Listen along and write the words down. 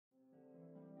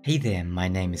Hey there, my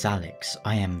name is Alex,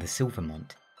 I am the Silver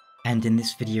Mont, and in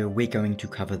this video we're going to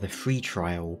cover the free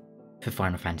trial for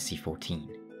Final Fantasy XIV.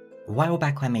 A while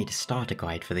back I made a starter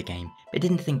guide for the game, but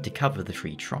didn't think to cover the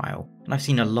free trial, and I've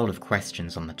seen a lot of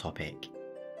questions on the topic.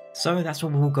 So that's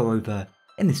what we'll go over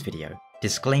in this video.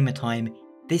 Disclaimer time,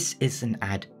 this is an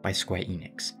ad by Square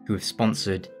Enix, who have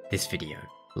sponsored this video.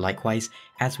 Likewise,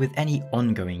 as with any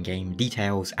ongoing game,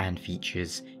 details and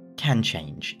features can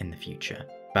change in the future.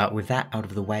 But with that out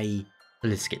of the way,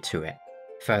 let's get to it.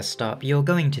 First up, you're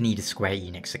going to need a Square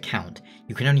Enix account.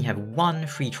 You can only have one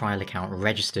free trial account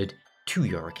registered to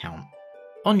your account.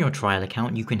 On your trial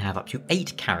account, you can have up to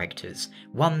 8 characters,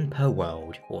 1 per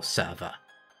world or server.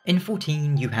 In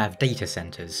 14, you have data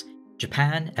centers,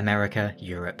 Japan, America,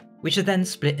 Europe, which are then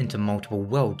split into multiple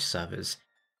world servers.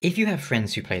 If you have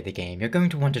friends who play the game, you're going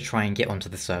to want to try and get onto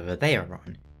the server they are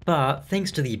on. But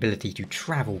thanks to the ability to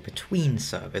travel between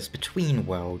servers, between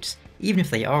worlds, even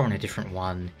if they are on a different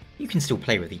one, you can still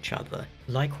play with each other.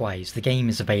 Likewise, the game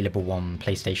is available on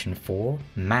PlayStation 4,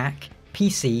 Mac,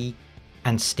 PC,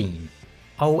 and Steam.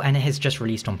 Oh, and it has just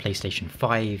released on PlayStation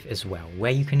 5 as well,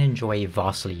 where you can enjoy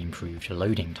vastly improved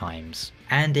loading times.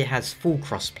 And it has full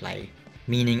crossplay,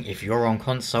 meaning if you're on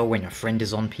console when your friend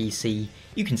is on PC,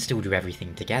 you can still do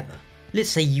everything together. Let's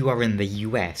say you are in the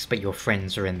US but your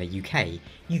friends are in the UK,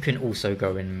 you can also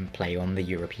go and play on the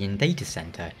European data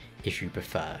center if you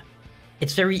prefer.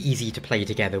 It's very easy to play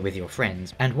together with your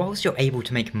friends, and whilst you're able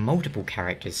to make multiple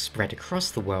characters spread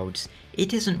across the worlds,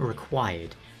 it isn't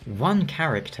required. One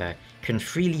character can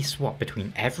freely swap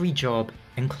between every job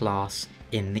and class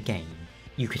in the game.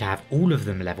 You could have all of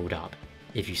them leveled up,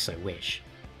 if you so wish.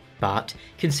 But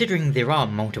considering there are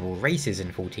multiple races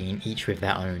in 14, each with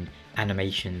their own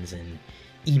animations and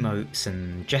emotes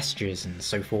and gestures and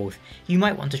so forth, you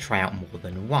might want to try out more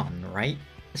than one, right?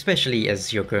 Especially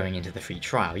as you're going into the free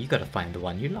trial, you gotta find the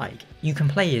one you like. You can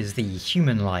play as the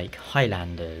human-like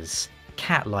Highlanders,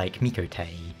 cat-like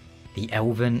Mikote, the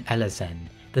elven Elezen,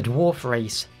 the dwarf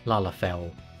race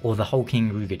Lalafell, or the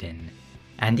hulking Rugadin,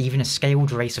 and even a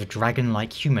scaled race of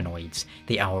dragon-like humanoids,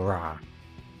 the Aurora.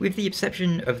 With the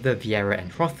exception of the Viera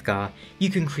and Hrothgar,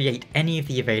 you can create any of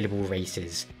the available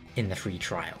races in the free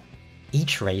trial.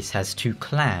 Each race has 2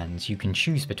 clans you can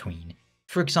choose between.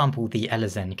 For example, the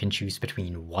Elezen can choose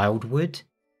between Wildwood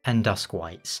and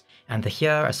Duskwights, and the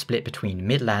Hyr are split between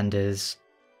Midlanders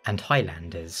and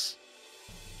Highlanders.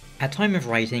 At time of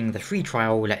writing, the free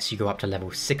trial lets you go up to level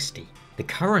 60. The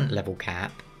current level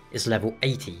cap is level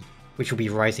 80, which will be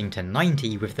rising to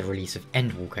 90 with the release of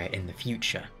Endwalker in the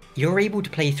future. You're able to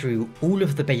play through all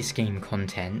of the base game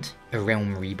content, A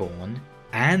Realm Reborn,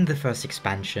 and the first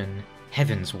expansion,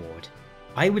 Heavensward.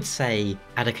 I would say,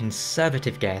 at a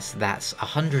conservative guess, that's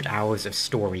 100 hours of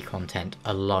story content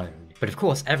alone. But of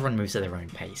course, everyone moves at their own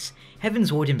pace.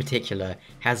 Heavensward in particular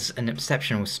has an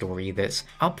exceptional story that's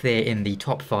up there in the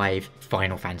top 5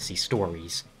 Final Fantasy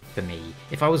stories for me.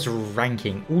 If I was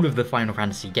ranking all of the Final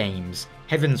Fantasy games,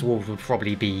 Heavensward would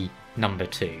probably be number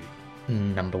 2.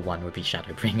 Number 1 would be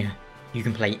Shadowbringer. You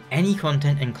can play any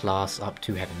content and class up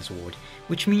to Heavensward,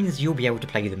 which means you'll be able to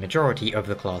play the majority of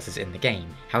the classes in the game.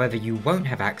 However, you won't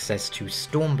have access to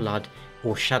Stormblood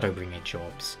or Shadowbringer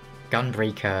jobs,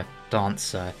 Gunbreaker,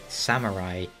 Dancer,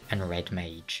 Samurai, and Red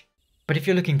Mage. But if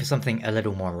you're looking for something a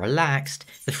little more relaxed,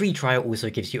 the free trial also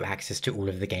gives you access to all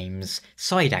of the game's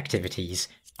side activities,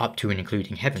 up to and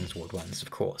including Heavensward ones,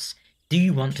 of course. Do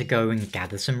you want to go and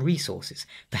gather some resources?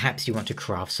 Perhaps you want to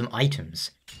craft some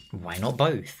items. Why not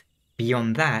both?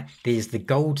 Beyond that, there's the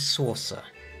Gold Saucer,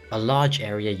 a large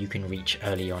area you can reach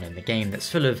early on in the game that's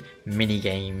full of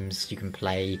mini-games you can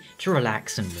play to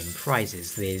relax and win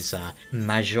prizes. There's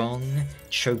Mahjong,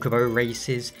 Chocobo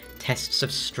races, tests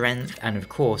of strength, and of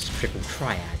course Triple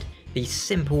Triad, the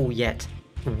simple yet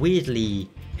weirdly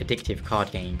addictive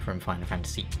card game from Final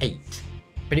Fantasy VIII.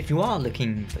 But if you are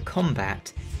looking for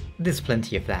combat, there's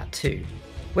plenty of that too.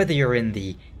 Whether you're in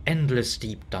the endless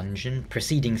deep dungeon,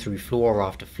 proceeding through floor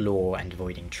after floor and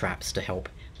avoiding traps to help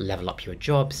level up your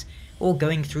jobs, or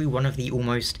going through one of the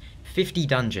almost 50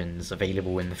 dungeons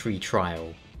available in the free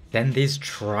trial. Then there's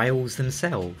trials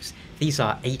themselves. These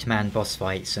are 8-man boss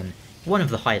fights and one of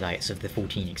the highlights of the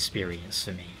 14 experience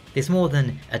for me. There's more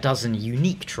than a dozen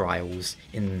unique trials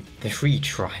in the free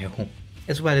trial,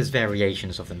 as well as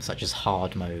variations of them such as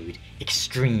hard mode,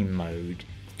 extreme mode,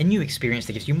 a new experience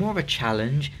that gives you more of a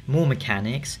challenge, more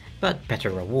mechanics, but better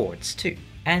rewards too.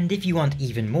 And if you want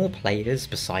even more players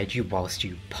beside you whilst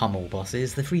you pummel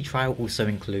bosses, the free trial also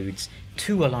includes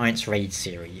 2 Alliance Raid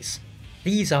series.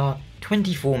 These are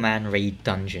 24-man raid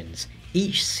dungeons.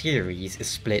 Each series is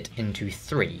split into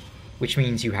 3, which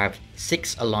means you have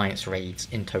 6 Alliance raids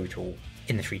in total,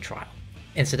 in the free trial.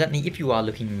 Incidentally, if you are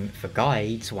looking for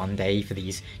guides one day for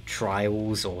these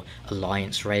trials or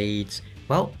alliance raids,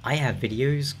 well, I have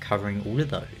videos covering all of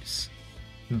those.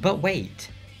 But wait,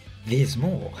 there's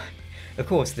more. Of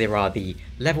course, there are the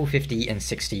level 50 and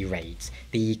 60 raids,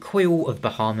 the Coil of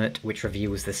Bahamut, which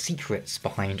reveals the secrets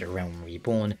behind A Realm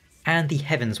Reborn, and the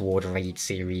Heaven's Ward raid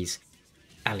series,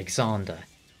 Alexander,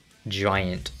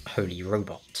 Giant Holy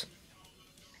Robot.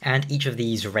 And each of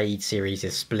these raid series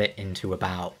is split into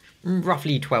about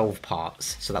roughly 12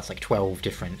 parts, so that's like 12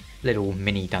 different little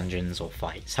mini dungeons or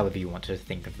fights, however you want to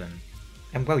think of them.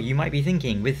 And well, you might be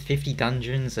thinking, with 50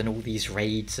 dungeons and all these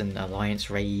raids and alliance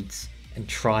raids and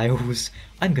trials,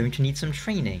 I'm going to need some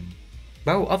training.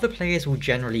 Well, other players will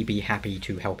generally be happy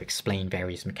to help explain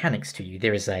various mechanics to you.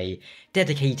 There is a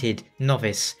dedicated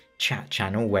novice chat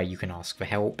channel where you can ask for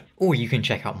help, or you can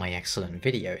check out my excellent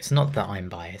videos. Not that I'm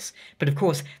biased, but of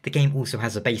course the game also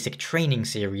has a basic training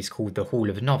series called the Hall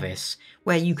of Novice,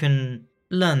 where you can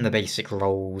learn the basic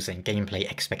roles and gameplay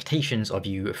expectations of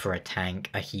you for a tank,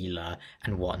 a healer,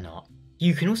 and whatnot.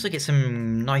 You can also get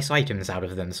some nice items out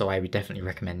of them, so I would definitely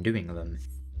recommend doing them.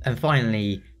 And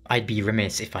finally, I'd be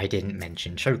remiss if I didn't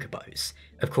mention chocobos.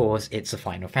 Of course, it's a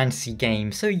Final Fantasy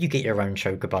game, so you get your own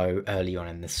chocobo early on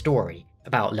in the story,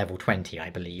 about level 20 I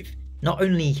believe. Not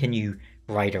only can you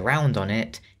ride around on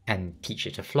it and teach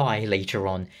it to fly later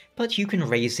on, but you can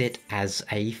raise it as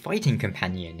a fighting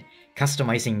companion.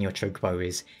 Customizing your chocobo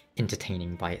is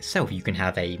entertaining by itself. You can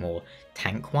have a more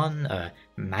tank one, a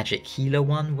magic healer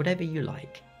one, whatever you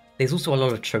like. There's also a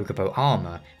lot of chocobo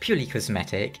armor, purely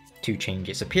cosmetic, to change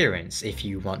its appearance if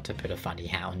you want to put a funny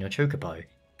hat on your chocobo.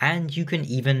 And you can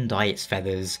even dye its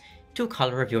feathers to a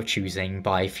colour of your choosing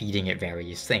by feeding it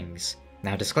various things.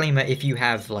 Now disclaimer, if you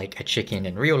have like a chicken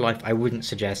in real life, I wouldn't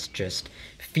suggest just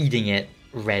feeding it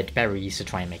red berries to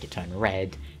try and make it turn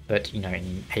red, but you know,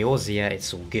 in Eorzea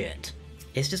it's all good.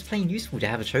 It's just plain useful to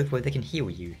have a chocobo that can heal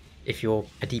you, if you're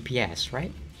a DPS,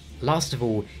 right? Last of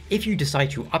all, if you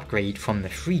decide to upgrade from the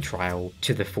free trial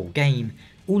to the full game,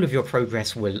 all of your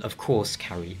progress will of course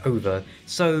carry over,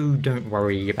 so don't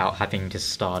worry about having to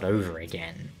start over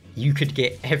again. You could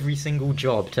get every single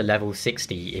job to level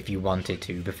 60 if you wanted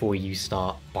to before you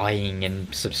start buying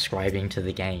and subscribing to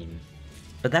the game.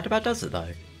 But that about does it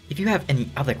though. If you have any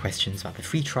other questions about the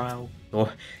free trial,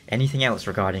 or anything else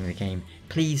regarding the game,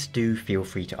 please do feel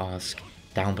free to ask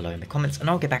down below in the comments and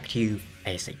I'll get back to you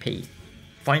ASAP.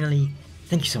 Finally,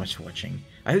 thank you so much for watching.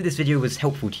 I hope this video was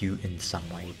helpful to you in some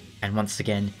way, and once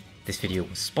again, this video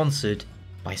was sponsored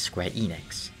by Square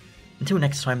Enix. Until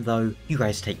next time though, you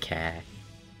guys take care.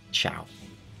 Ciao.